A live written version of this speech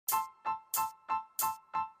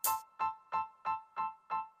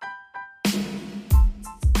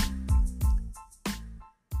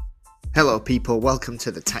Hello people, welcome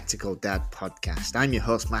to the Tactical Dad podcast. I'm your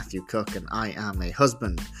host Matthew Cook and I am a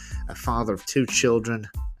husband, a father of 2 children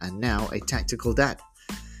and now a tactical dad.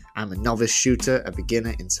 I'm a novice shooter, a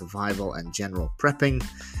beginner in survival and general prepping.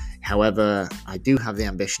 However, I do have the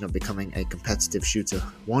ambition of becoming a competitive shooter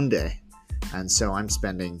one day, and so I'm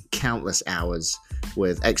spending countless hours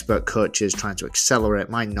with expert coaches trying to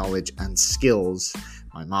accelerate my knowledge and skills,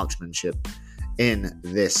 my marksmanship, in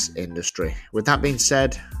this industry. With that being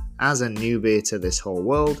said, as a newbie to this whole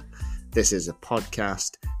world, this is a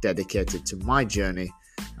podcast dedicated to my journey,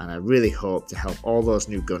 and I really hope to help all those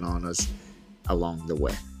new gun owners along the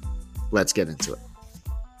way. Let's get into it.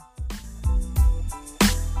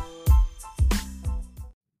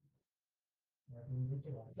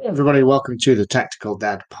 Hey everybody, welcome to the Tactical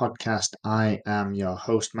Dad podcast. I am your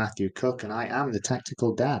host Matthew Cook and I am the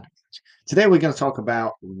Tactical Dad. Today we're going to talk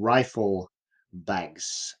about rifle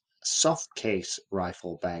bags, soft case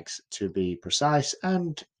rifle bags to be precise,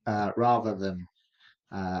 and rather than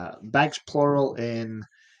bags plural in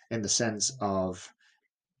the sense of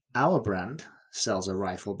our brand sells a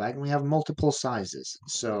rifle bag and we have multiple sizes.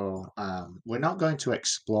 So we're not going to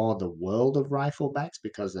explore the world of rifle bags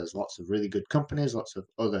because there's lots of really good companies, lots of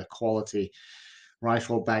other quality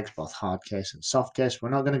rifle bags, both hard case and soft case. We're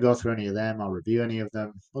not going to go through any of them or review any of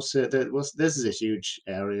them. This is a huge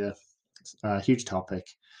area, huge topic,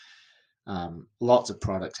 lots of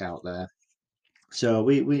products out there. So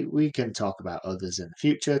we can talk about others in the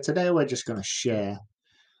future. Today we're just going to share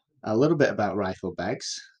a little bit about rifle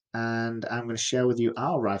bags, and I'm going to share with you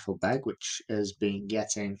our rifle bag, which has been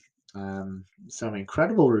getting some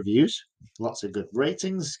incredible reviews, lots of good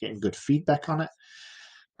ratings, getting good feedback on it.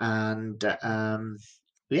 And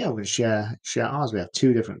we're going to share ours. We have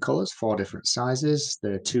 2 different colors, 4 different sizes.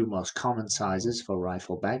 The 2 most common sizes for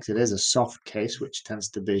rifle bags. It is a soft case, which tends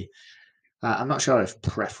to be, I'm not sure if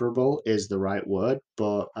preferable is the right word,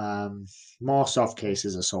 but more soft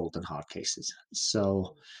cases are sold than hard cases.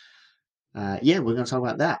 So we're going to talk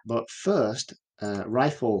about that. But first, a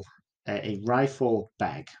rifle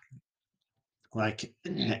bag, like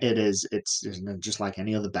it's just like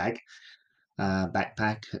any other bag.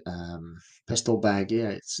 Backpack, pistol bag.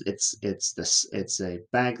 Yeah, it's a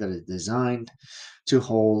bag that is designed to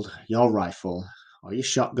hold your rifle or your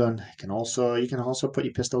shotgun. You can also put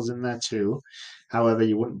your pistols in there too. However,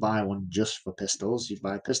 you wouldn't buy one just for pistols. You'd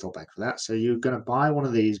buy a pistol bag for that. So you're going to buy one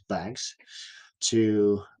of these bags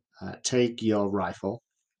to take your rifle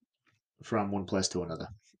from one place to another.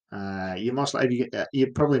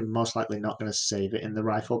 You're probably most likely not going to save it in the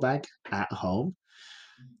rifle bag at home.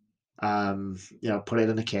 Put it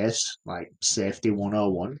in a case, like safety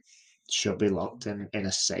 101, should be locked in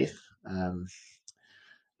a safe.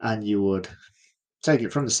 And you would take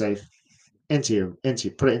it from the safe put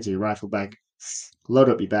it into your rifle bag, load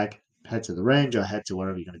up your bag, head to the range or head to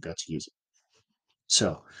wherever you're going to go to use it.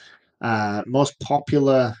 So, most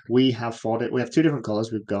popular, we have 2 different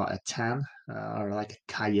colors. We've got a tan, or like a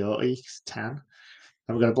coyote tan,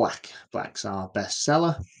 and we've got a black. Black's our best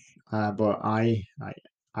seller, but I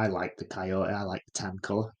like the coyote. I like the tan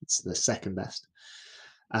color. It's the second best.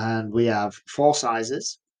 And we have 4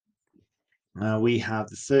 sizes. We have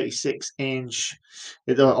the 36-inch.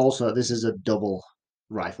 Also, this is a double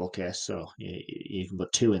rifle case, so you can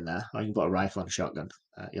put 2 in there, or you can put a rifle and a shotgun,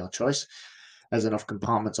 your choice. There's enough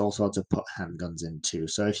compartments also to put handguns in too.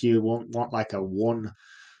 So if you want like a one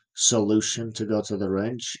solution to go to the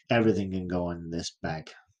range, everything can go in this bag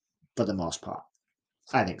for the most part.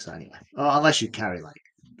 I think so anyway. Unless you carry like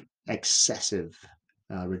excessive,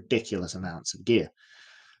 ridiculous amounts of gear.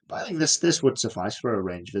 But I think this would suffice for a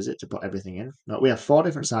range visit to put everything in. No, we have 4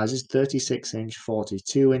 different sizes: 36-inch,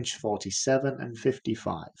 42-inch, 47, and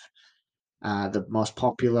 55. The most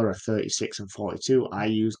popular are 36 and 42. I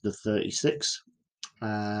use the 36.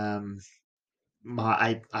 I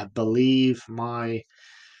believe my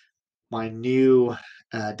new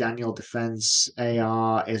Daniel Defense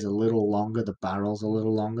AR is a little longer. The barrel's a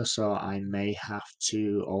little longer, so I may have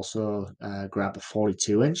to also grab a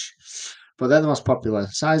 42-inch. But they're the most popular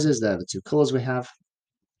sizes. They're the 2 colors we have.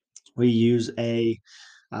 We use a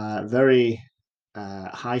very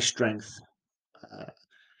high strength,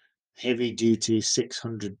 heavy duty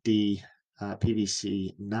 600D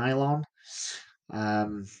PVC nylon.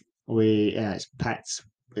 It's packed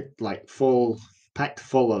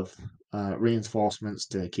full of reinforcements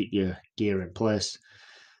to keep your gear in place.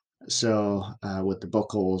 So with the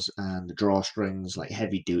buckles and the drawstrings, like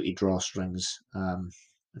heavy duty drawstrings,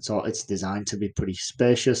 it's designed to be pretty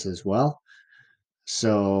spacious as well.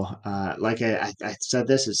 So like I said,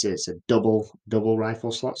 it's a double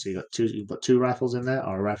rifle slot. So you've got 2 rifles in there,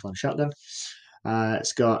 or a rifle and shotgun.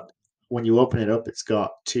 It's got when you open it up, it's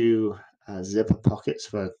got two zipper pockets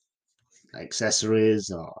for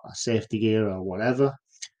accessories or safety gear or whatever.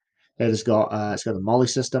 It's got a molly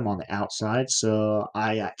system on the outside, so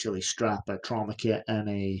I actually strap a trauma kit and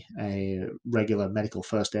a regular medical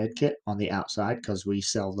first aid kit on the outside because we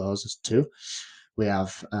sell those too. We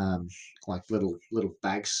have like little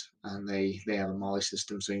bags, and they have a molly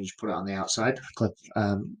system, so you can just put it on the outside, clip,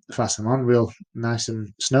 fasten them on, real nice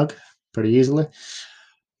and snug, pretty easily.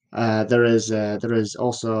 There is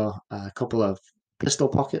also a couple of pistol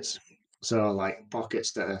pockets, so like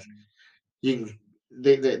pockets that are you can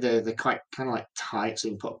they're quite kind of like tight, so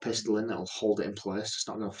you can put a pistol in that'll hold it in place. It's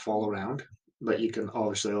not going to fall around, but you can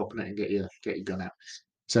obviously open it and get your gun out.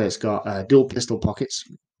 So it's got dual pistol pockets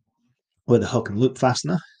with a hook and loop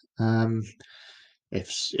fastener. Um, if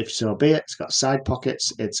so be it, it's got side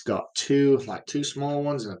pockets. It's got two small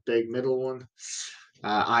ones and a big middle one.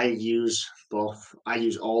 I use both. I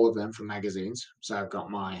use all of them for magazines. So I've got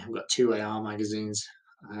two AR magazines.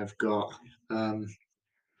 I've got um,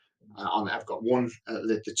 I've got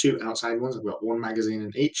the two outside ones. I've got one magazine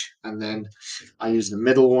in each, and then I use the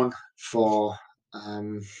middle one for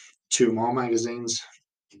um, two more magazines.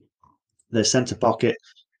 The center pocket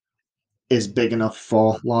is big enough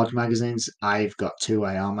for large magazines. I've got two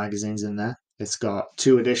AR magazines in there. It's got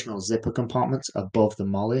two additional zipper compartments above the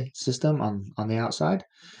molly system on the outside.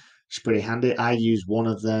 It's pretty handy. I use one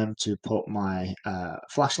of them to put my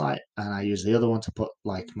flashlight, and I use the other one to put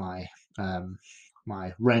like my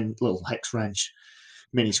little hex wrench,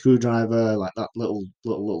 mini screwdriver, like that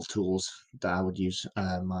little tools that I would use.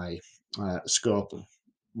 My scope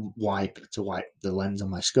wipe to wipe the lens on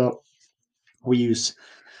my scope. We use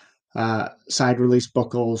side release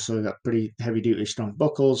buckles, so we've got pretty heavy duty strong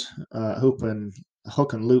buckles, hook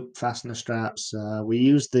and loop fastener straps. We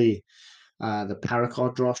use the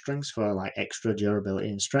paracord drawstrings for like extra durability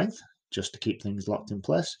and strength, just to keep things locked in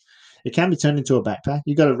place. It can be turned into a backpack.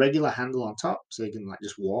 You've got a regular handle on top, so you can like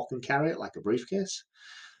just walk and carry it like a briefcase.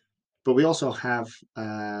 But we also have,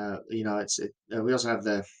 we also have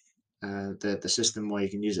the system where you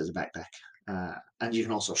can use it as a backpack, and you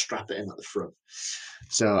can also strap it in at the front.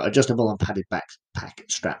 So adjustable and padded backpack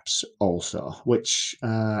straps also, which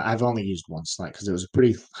I've only used once, like because it was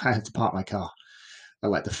I had to park my car at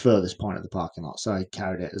like the furthest point of the parking lot, so I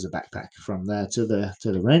carried it as a backpack from there to the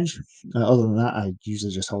range. Other than that, I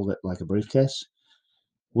usually just hold it like a briefcase.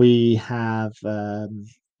 We have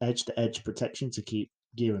edge to edge protection to keep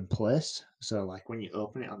gear in place. So like when you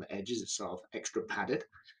open it on the edges, it's sort of extra padded.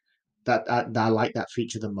 I like that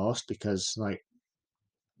feature the most because like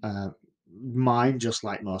uh, mine, just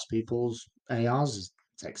like most people's ARs, is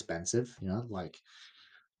it's expensive. Like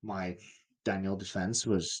my Daniel Defense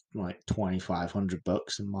was like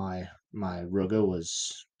 $2,500, and my Ruger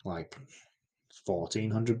was like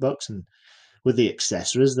 $1,400. And with the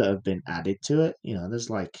accessories that have been added to it, there's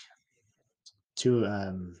like two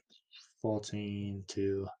 14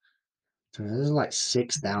 to there's like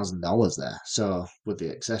 $6,000 there. So with the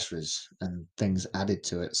accessories and things added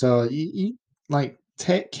to it, so you like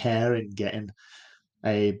take care in getting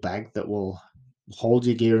a bag that will hold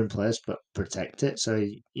your gear in place but protect it, so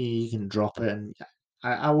you can drop it. And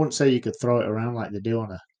I wouldn't say you could throw it around like they do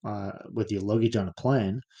on a with your luggage on a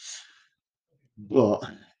plane, but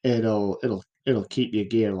it'll keep your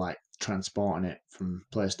gear like transporting it from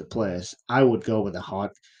place to place. I would go with a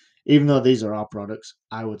hard, even though these are our products.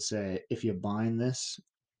 I would say if you're buying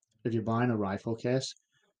a rifle case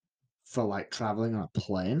for like traveling on a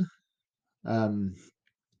plane, um,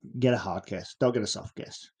 get a hard case. Don't get a soft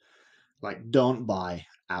case. Like, don't buy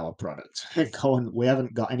our product. We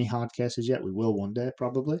haven't got any hard cases yet. We will one day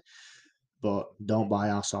probably, but don't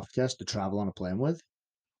buy our soft case to travel on a plane with.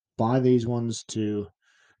 Buy these ones to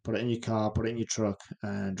put it in your car, put it in your truck,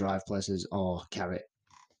 and drive places or carry it.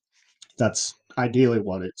 That's ideally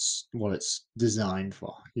what it's designed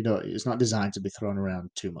for. It's not designed to be thrown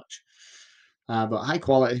around too much. But high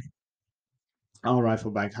quality, our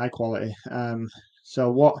rifle bag, high quality.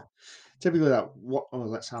 So what typically that what? Oh,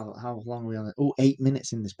 let's how long are we on it? Oh, 8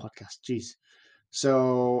 minutes in this podcast. Jeez.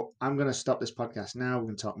 So I'm going to stop this podcast now. We're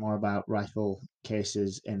going to talk more about rifle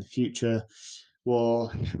cases in the future.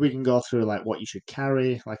 Well, we can go through like what you should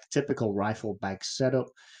carry, like a typical rifle bag setup.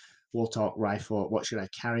 We'll talk rifle. What should I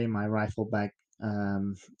carry in my rifle bag?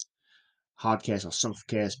 Um, Hard case or soft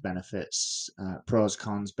case benefits, pros,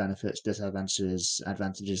 cons, benefits, disadvantages,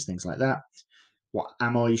 advantages, things like that. What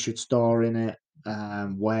ammo you should store in it,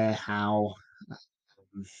 where, um,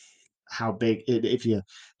 how big, if you,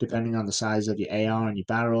 depending on the size of your AR and your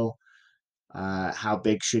barrel, how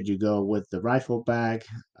big should you go with the rifle bag?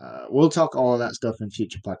 We'll talk all of that stuff in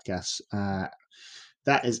future podcasts.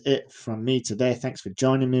 that is it from me today. Thanks for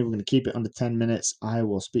joining me. We're going to keep it under 10 minutes. I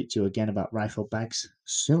will speak to you again about rifle bags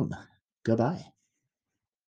soon. Goodbye.